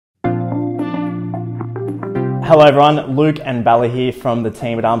Hello everyone, Luke and Bella here from the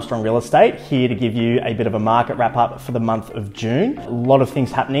team at Armstrong Real Estate, here to give you a bit of a market wrap up for the month of June. A lot of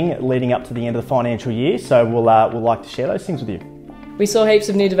things happening leading up to the end of the financial year, so we'll like to share those things with you. We saw heaps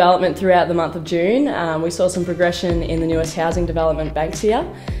of new development throughout the month of June. We saw some progression in the newest housing development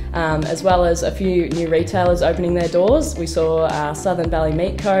Banksia, as well as a few new retailers opening their doors. We saw Southern Valley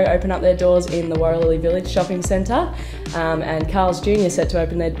Meat Co open up their doors in the Warrallee Village shopping centre, and Carl's Jr set to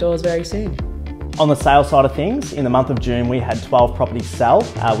open their doors very soon. On the sales side of things, in the month of June we had 12 properties sell,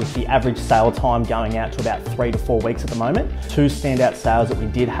 with the average sale time going out to about 3 to 4 weeks at the moment. Two standout sales that we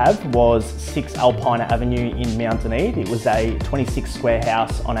did have was 6 Alpina Avenue in Mount Dunedin. It was a 26 square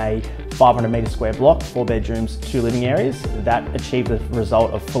house on a 500 metre square block, 4 bedrooms, 2 living areas. That achieved the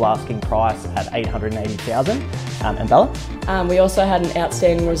result of full asking price at $880,000. And Bella? We also had an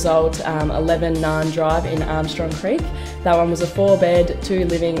outstanding result, 11 Narn Drive in Armstrong Creek. That one was a 4-bed, 2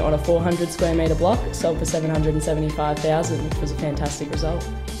 living on a 400 square metre block, sold for $775,000, which was a fantastic result.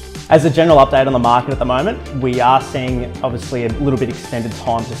 As a general update on the market at the moment, we are seeing obviously a little bit extended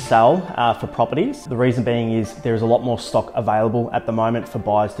time to sell for properties. The reason being is there is a lot more stock available at the moment for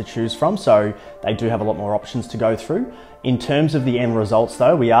buyers to choose from, so they do have a lot more options to go through. In terms of the end results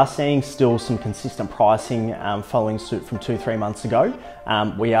though, we are seeing still some consistent pricing following suit from 2-3 months ago.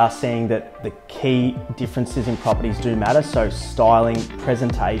 We are seeing that the key differences in properties do matter, so styling,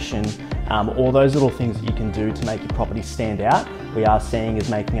 presentation, all those little things that you can do to make your property stand out, we are seeing is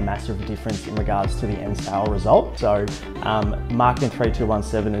making a massive difference in regards to the end sale result. So marketing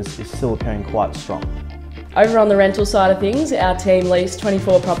 3217 is still appearing quite strong. Over on the rental side of things, our team leased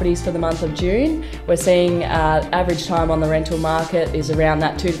 24 properties for the month of June. We're seeing average time on the rental market is around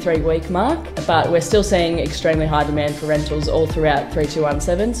that 2 to 3 week mark, but we're still seeing extremely high demand for rentals all throughout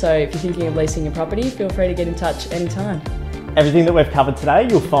 3217. So if you're thinking of leasing your property, feel free to get in touch anytime. Everything that we've covered today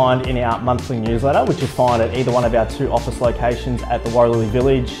you'll find in our monthly newsletter, which you'll find at either one of our 2 office locations at the Warrallee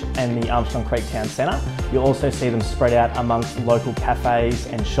Village and the Armstrong Creek Town Centre. You'll also see them spread out amongst local cafes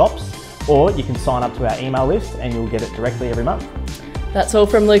and shops, or you can sign up to our email list and you'll get it directly every month. That's all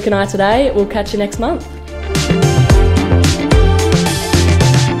from Luke and I today. We'll catch you next month.